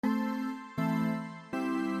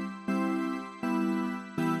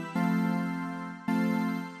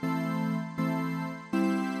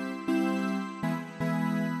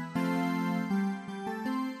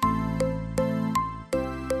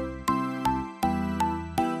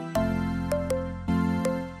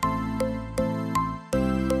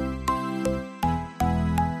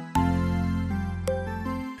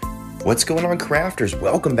What's going on, crafters?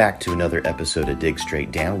 Welcome back to another episode of Dig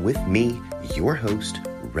Straight Down with me, your host,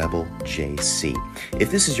 Rebel JC.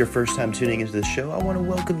 If this is your first time tuning into the show, I want to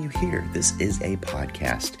welcome you here. This is a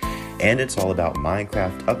podcast, and it's all about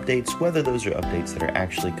Minecraft updates, whether those are updates that are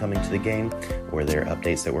actually coming to the game or they're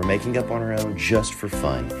updates that we're making up on our own just for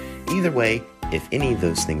fun. Either way, if any of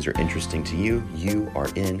those things are interesting to you, you are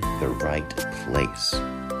in the right place.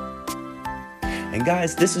 And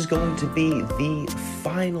guys, this is going to be the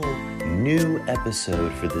final new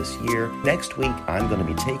episode for this year. Next week, I'm going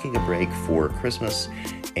to be taking a break for Christmas,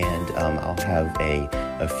 and I'll have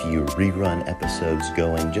a few rerun episodes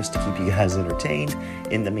going just to keep you guys entertained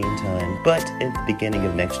in the meantime. But at the beginning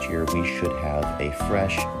of next year, we should have a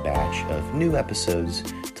fresh batch of new episodes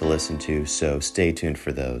to listen to, so stay tuned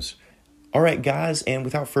for those. All right, guys, and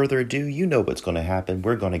without further ado, you know what's going to happen.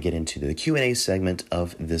 We're going to get into the Q&A segment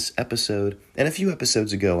of this episode. And a few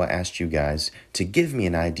episodes ago, I asked you guys to give me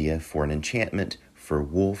an idea for an enchantment for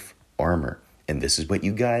wolf armor. And this is what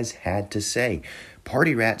you guys had to say.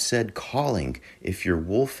 Party Rat said, calling. If your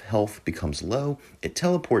wolf health becomes low, it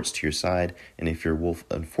teleports to your side. And if your wolf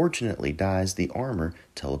unfortunately dies, the armor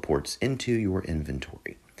teleports into your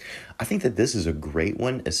inventory. I think that this is a great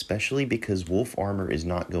one, especially because wolf armor is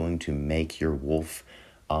not going to make your wolf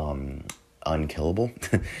unkillable.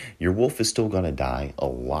 Your wolf is still going to die a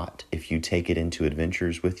lot if you take it into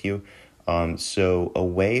adventures with you. So a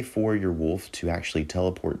way for your wolf to actually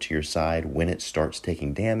teleport to your side when it starts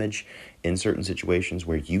taking damage in certain situations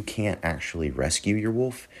where you can't actually rescue your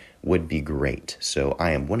wolf would be great. So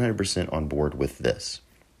I am 100% on board with this.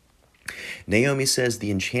 Naomi says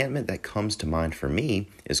the enchantment that comes to mind for me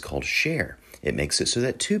is called Share. It makes it so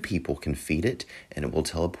that two people can feed it, and it will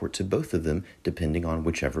teleport to both of them depending on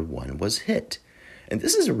whichever one was hit. And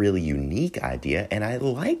this is a really unique idea, and I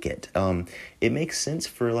like it. It makes sense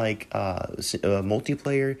for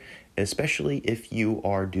multiplayer, especially if you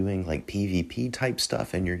are doing like PvP type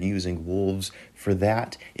stuff and you're using wolves for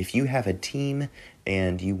that. If you have a team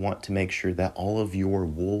and you want to make sure that all of your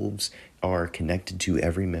wolves are connected to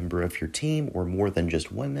every member of your team or more than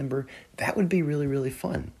just one member, that would be really, really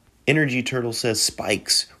fun. Energy Turtle says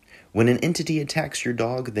spikes. When an entity attacks your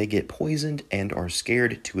dog, they get poisoned and are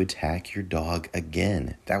scared to attack your dog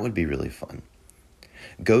again. That would be really fun.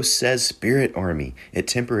 Ghost says Spirit Army. It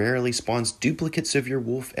temporarily spawns duplicates of your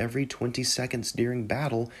wolf every 20 seconds during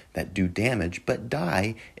battle that do damage but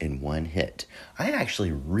die in one hit. I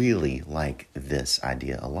actually really like this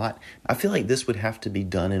idea a lot. I feel like this would have to be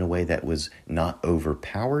done in a way that was not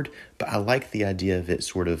overpowered, but I like the idea of it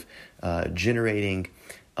sort of generating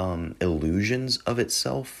illusions of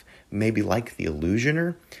itself. Maybe like the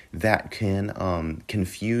Illusioner, that can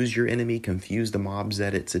confuse your enemy, confuse the mobs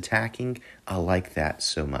that it's attacking. I like that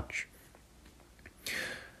so much.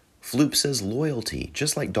 Floop says loyalty.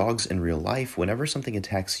 Just like dogs in real life, whenever something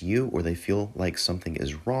attacks you or they feel like something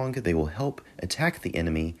is wrong, they will help attack the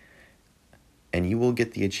enemy, and you will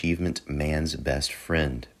get the achievement Man's Best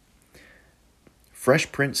Friend.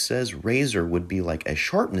 Fresh Prince says Razor would be like a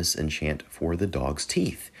sharpness enchant for the dog's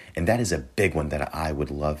teeth. And that is a big one that I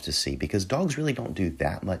would love to see because dogs really don't do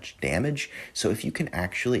that much damage. So if you can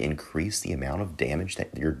actually increase the amount of damage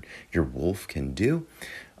that your wolf can do,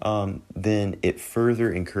 then it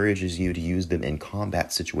further encourages you to use them in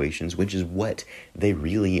combat situations, which is what they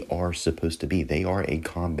really are supposed to be. They are a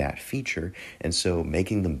combat feature, and so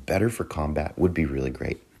making them better for combat would be really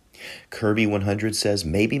great. Kirby 100 says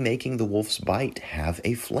maybe making the wolf's bite have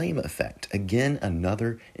a flame effect. Again,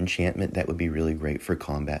 another enchantment that would be really great for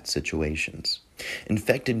combat situations.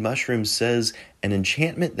 Infected Mushroom says an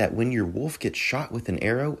enchantment that when your wolf gets shot with an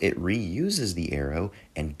arrow, it reuses the arrow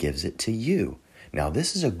and gives it to you. Now,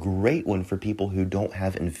 this is a great one for people who don't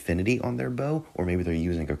have infinity on their bow, or maybe they're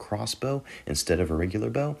using a crossbow instead of a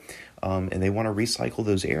regular bow, and they want to recycle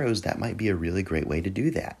those arrows. That might be a really great way to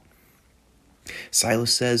do that.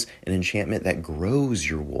 Silas says an enchantment that grows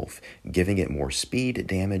your wolf, giving it more speed,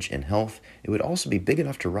 damage, and health. It would also be big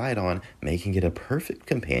enough to ride on, making it a perfect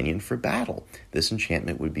companion for battle. This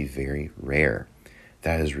enchantment would be very rare.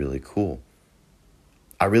 That is really cool.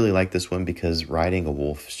 I really like this one because riding a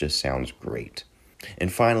wolf just sounds great.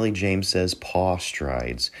 And finally, James says paw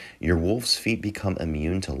strides. Your wolf's feet become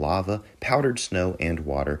immune to lava, powdered snow, and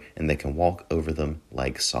water, and they can walk over them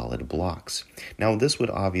like solid blocks. Now, this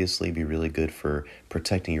would obviously be really good for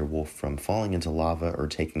protecting your wolf from falling into lava or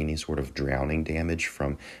taking any sort of drowning damage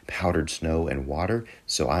from powdered snow and water,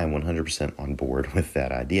 so I am 100% on board with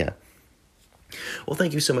that idea. Well,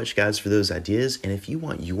 thank you so much, guys, for those ideas. And if you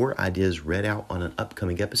want your ideas read out on an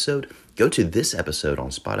upcoming episode, go to this episode on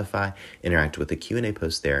Spotify, interact with the Q&A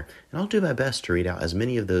post there, and I'll do my best to read out as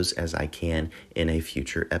many of those as I can in a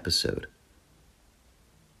future episode.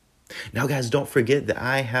 Now, guys, don't forget that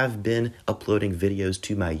I have been uploading videos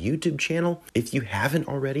to my YouTube channel. If you haven't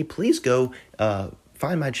already, please go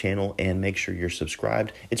find my channel and make sure you're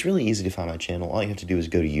subscribed. It's really easy to find my channel. All you have to do is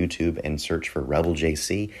go to YouTube and search for Rebel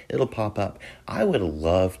JC. It'll pop up. I would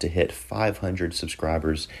love to hit 500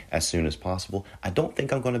 subscribers as soon as possible. I don't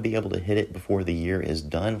think I'm going to be able to hit it before the year is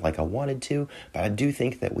done like I wanted to, but I do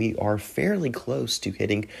think that we are fairly close to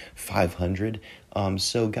hitting 500.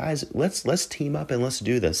 So guys, let's team up and let's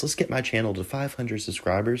do this. Let's get my channel to 500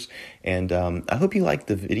 subscribers. And I hope you like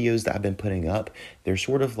the videos that I've been putting up. They're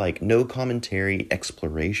sort of like no commentary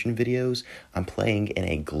exploration videos. I'm playing in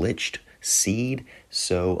a glitched seed,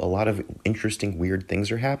 so a lot of interesting, weird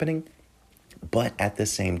things are happening. But at the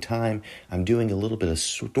same time, I'm doing a little bit of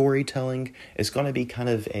storytelling. It's going to be kind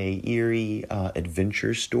of a eerie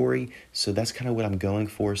adventure story. So that's kind of what I'm going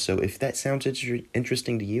for. So if that sounds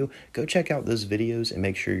interesting to you, go check out those videos and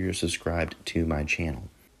make sure you're subscribed to my channel.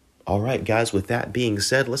 All right, guys, with that being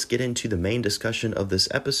said, let's get into the main discussion of this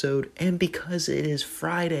episode. And because it is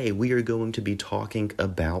Friday, we are going to be talking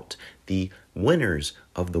about the winners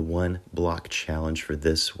of the One Block Challenge for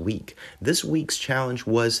this week. This week's challenge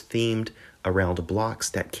was themed around blocks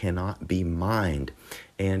that cannot be mined.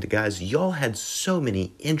 And guys, y'all had so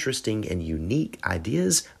many interesting and unique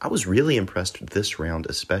ideas. I was really impressed with this round,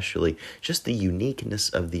 especially just the uniqueness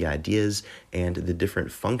of the ideas and the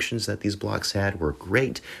different functions that these blocks had were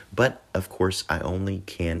great. But of course, I only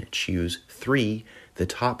can choose the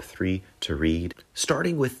top three to read,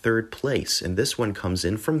 starting with third place. And this one comes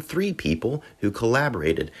in from three people who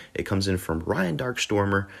collaborated. It comes in from Ryan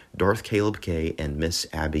Darkstormer, Darth Caleb K, and Miss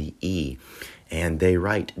Abby E. And they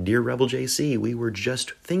write, "Dear Rebel JC, we were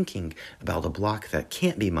just thinking about a block that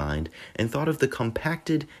can't be mined and thought of the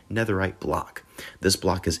compacted netherite block. This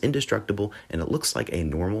block is indestructible and it looks like a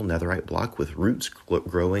normal netherite block with roots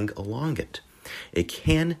growing along it. It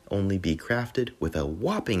can only be crafted with a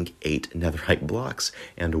whopping 8 netherite blocks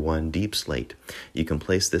and 1 deep slate. You can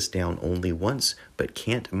place this down only once, but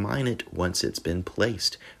can't mine it once it's been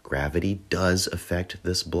placed. Gravity does affect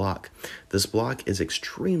this block. This block is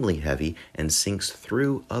extremely heavy and sinks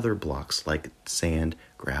through other blocks like sand,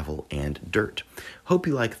 gravel, and dirt. Hope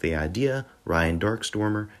you like the idea. Ryan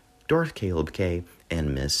Darkstormer, Darth Caleb K,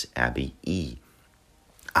 and Miss Abby E."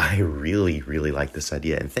 I really, really like this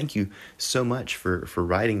idea, and thank you so much for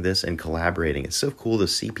writing this and collaborating. It's so cool to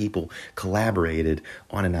see people collaborated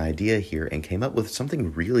on an idea here and came up with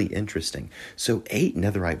something really interesting. So 8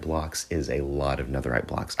 netherite blocks is a lot of netherite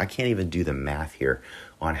blocks. I can't even do the math here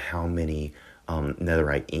on how many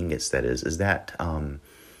netherite ingots that is. Is that, oh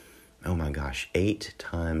my gosh, 8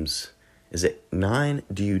 times... Is it 9?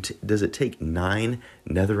 Does it take 9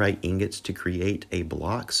 netherite ingots to create a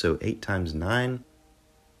block? So 8 times 9...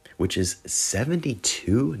 which is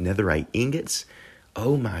 72 netherite ingots.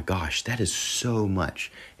 Oh my gosh, that is so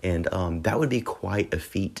much. And that would be quite a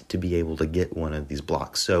feat to be able to get one of these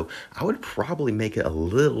blocks. So I would probably make it a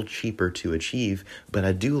little cheaper to achieve, but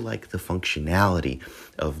I do like the functionality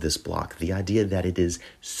of this block. The idea that it is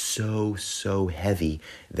so heavy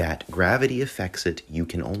that gravity affects it. You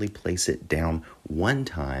can only place it down one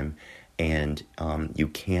time, and you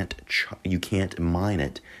can't mine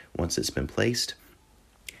it once it's been placed.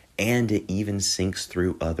 And it even sinks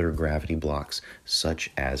through other gravity blocks,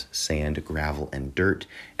 such as sand, gravel, and dirt.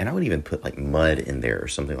 And I would even put like mud in there or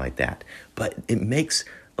something like that. But it makes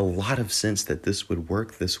a lot of sense that this would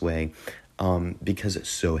work this way because it's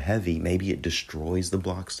so heavy. Maybe it destroys the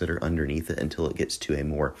blocks that are underneath it until it gets to a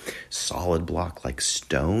more solid block like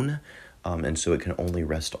stone. And so it can only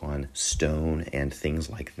rest on stone and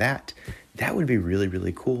things like that. That would be really,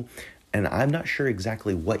 really cool. And I'm not sure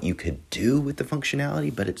exactly what you could do with the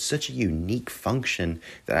functionality, but it's such a unique function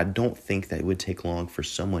that I don't think that it would take long for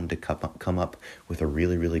someone to come up with a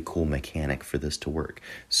really, really cool mechanic for this to work.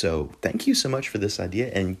 So thank you so much for this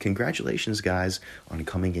idea, and congratulations, guys, on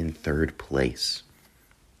coming in third place.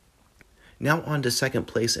 Now on to second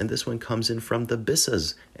place, and this one comes in from the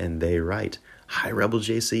Bissas, and they write, "Hi, Rebel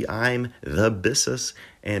JC, I'm the Bissas,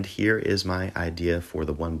 and here is my idea for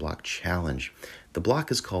the One Block Challenge. The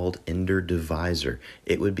block is called Ender Divisor.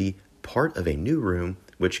 It would be part of a new room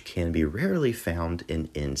which can be rarely found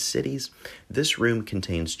in cities. This room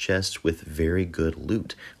contains chests with very good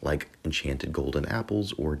loot, like enchanted golden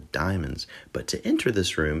apples or diamonds. But to enter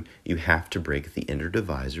this room, you have to break the ender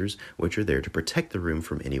divisors, which are there to protect the room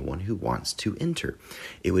from anyone who wants to enter.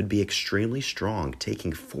 It would be extremely strong,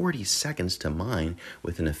 taking 40 seconds to mine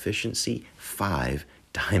with an efficiency 5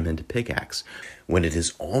 diamond pickaxe. When it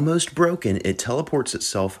is almost broken, it teleports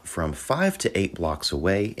itself from 5 to 8 blocks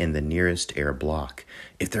away in the nearest air block.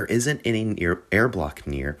 If there isn't any air block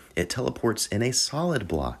near, it teleports in a solid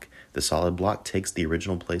block. The solid block takes the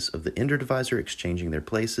original place of the ender divisor, exchanging their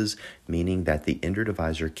places, meaning that the ender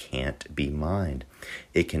divisor can't be mined.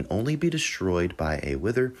 It can only be destroyed by a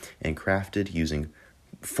wither and crafted using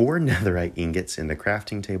 4 netherite ingots in the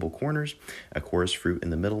crafting table corners, a chorus fruit in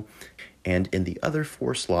the middle, and in the other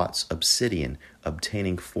 4 slots, obsidian,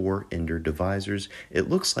 obtaining 4 ender divisors. It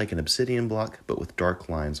looks like an obsidian block, but with dark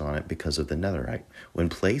lines on it because of the netherite. When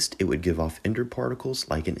placed, it would give off ender particles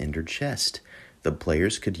like an ender chest. The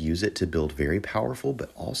players could use it to build very powerful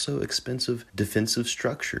but also expensive defensive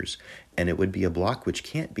structures, and it would be a block which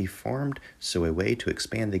can't be farmed, so a way to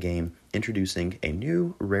expand the game, introducing a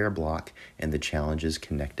new rare block and the challenges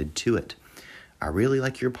connected to it. I really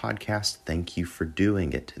like your podcast. Thank you for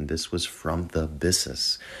doing it. And this was from the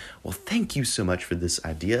Bissus. Well, thank you so much for this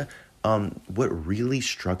idea. What really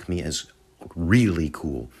struck me as really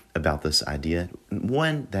cool about this idea,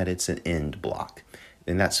 one, that it's an end block.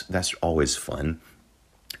 And that's always fun.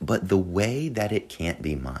 But the way that it can't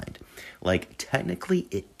be mined, like technically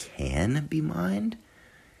it can be mined,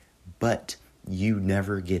 but you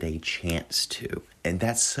never get a chance to. And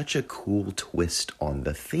that's such a cool twist on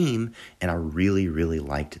the theme, and I really, really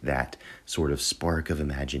liked that sort of spark of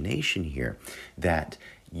imagination here, that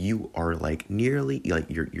you are like nearly, like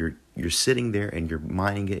you're sitting there and you're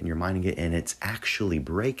mining it and it's actually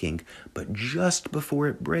breaking, but just before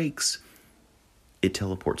it breaks, it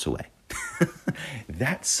teleports away.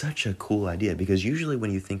 That's such a cool idea, because usually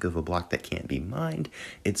when you think of a block that can't be mined,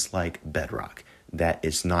 it's like bedrock, that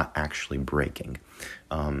it's not actually breaking.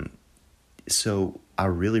 So I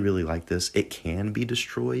really, really like this. It can be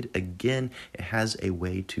destroyed. Again, it has a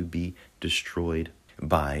way to be destroyed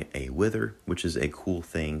by a wither, which is a cool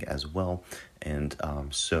thing as well. And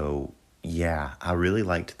so, yeah, I really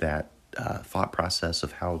liked that thought process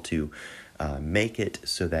of how to make it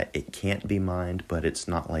so that it can't be mined, but it's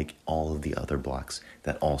not like all of the other blocks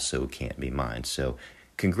that also can't be mined. So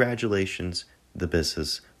congratulations, the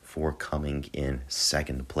Bissus, for coming in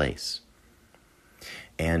second place.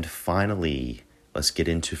 And finally, let's get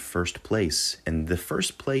into first place. And the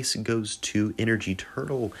first place goes to Energy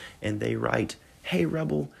Turtle, and they write, "Hey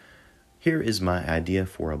Rebel, here is my idea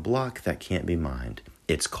for a block that can't be mined.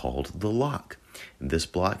 It's called the Lock. This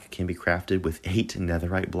block can be crafted with 8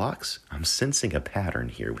 netherite blocks." I'm sensing a pattern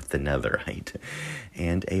here with the netherite.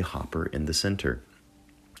 "And a hopper in the center.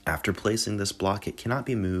 After placing this block, it cannot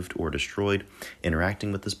be moved or destroyed.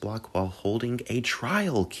 Interacting with this block while holding a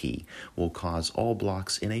trial key will cause all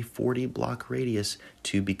blocks in a 40-block radius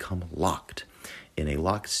to become locked. In a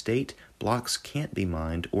locked state, blocks can't be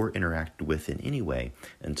mined or interacted with in any way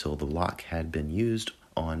until the lock had been used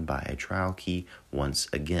on by a trial key once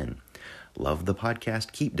again. Love the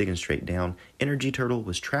podcast. Keep digging straight down. Energy Turtle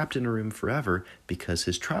was trapped in a room forever because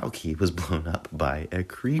his trial key was blown up by a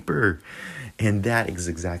creeper." And that is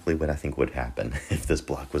exactly what I think would happen if this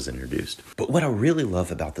block was introduced. But what I really love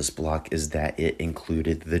about this block is that it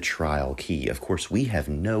included the trial key. Of course, we have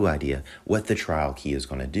no idea what the trial key is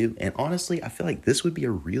going to do. And honestly, I feel like this would be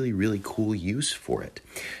a really, really cool use for it.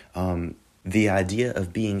 The idea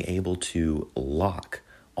of being able to lock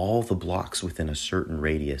all the blocks within a certain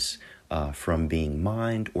radius from being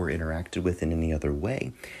mined or interacted with in any other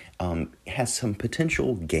way has some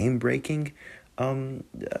potential game-breaking,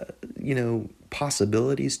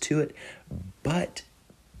 possibilities to it. But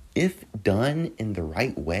if done in the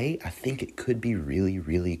right way, I think it could be really,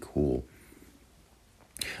 really cool.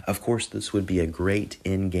 Of course, this would be a great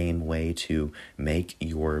in-game way to make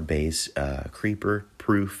your base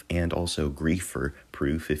creeper-proof and also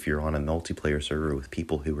griefer-proof if you're on a multiplayer server with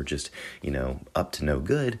people who are just, up to no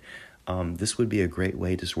good. This would be a great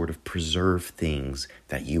way to sort of preserve things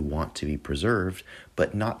that you want to be preserved,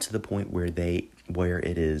 but not to the point where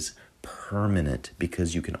it is permanent,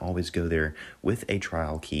 because you can always go there with a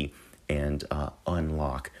trial key and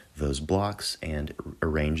unlock those blocks and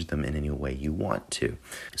arrange them in any way you want to.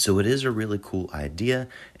 So it is a really cool idea,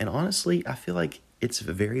 and honestly, I feel like it's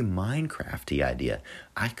a very Minecrafty idea.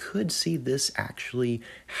 I could see this actually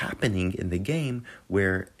happening in the game,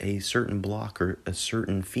 where a certain block or a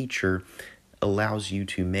certain feature allows you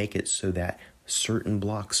to make it so that certain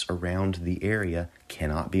blocks around the area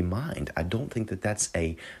cannot be mined. I don't think that that's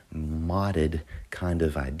a modded kind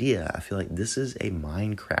of idea. I feel like this is a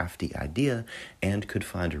Minecrafty idea and could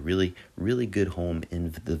find a really, really good home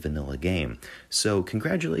in the vanilla game. So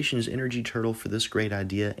congratulations, Energy Turtle, for this great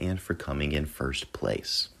idea and for coming in first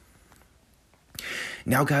place.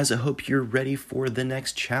 Now, guys, I hope you're ready for the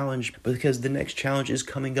next challenge, because the next challenge is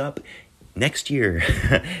coming up next year,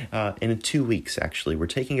 in 2 weeks, actually. We're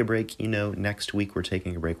taking a break. Next week we're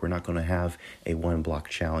taking a break. We're not going to have a 1-block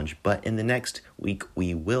challenge, but in the next week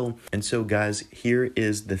we will. And so, guys, here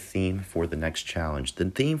is the theme for the next challenge. The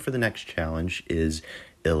theme for the next challenge is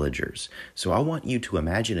illagers. So I want you to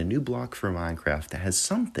imagine a new block for Minecraft that has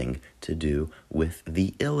something to do with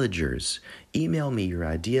the illagers. Email me your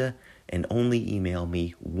idea, and only email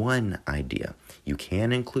me one idea. You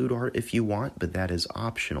can include art if you want, but that is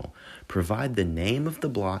optional. Provide the name of the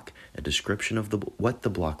block, a description of what the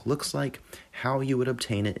block looks like, how you would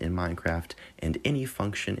obtain it in Minecraft, and any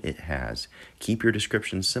function it has. Keep your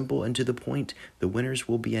description simple and to the point. The winners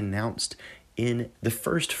will be announced in the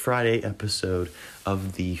first Friday episode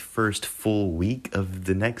of the first full week of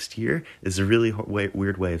the next year. Is a really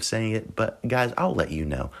weird way of saying it, but guys, I'll let you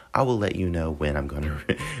know. I will let you know when I'm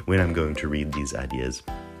going to read these ideas.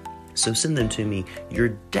 So send them to me. Your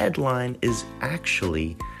deadline is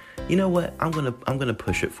actually, you know what? I'm gonna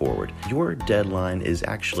push it forward. Your deadline is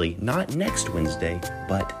actually not next Wednesday,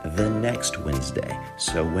 but the next Wednesday.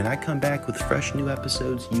 So when I come back with fresh new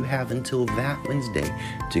episodes, you have until that Wednesday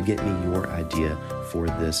to get me your idea for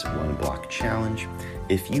this 1-block challenge.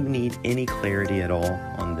 If you need any clarity at all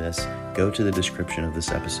on this, go to the description of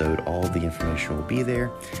this episode. All the information will be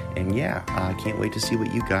there. And yeah, I can't wait to see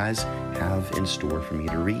what you guys have in store for me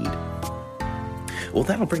to read. Well,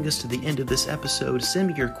 that'll bring us to the end of this episode. Send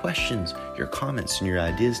me your questions, your comments, and your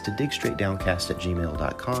ideas to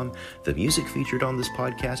digstraightdowncast@gmail.com. The music featured on this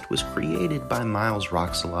podcast was created by Miles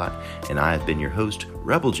Roxalot, and I have been your host,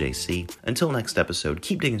 Rebel JC. Until next episode,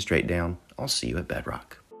 keep digging straight down. I'll see you at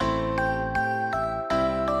Bedrock.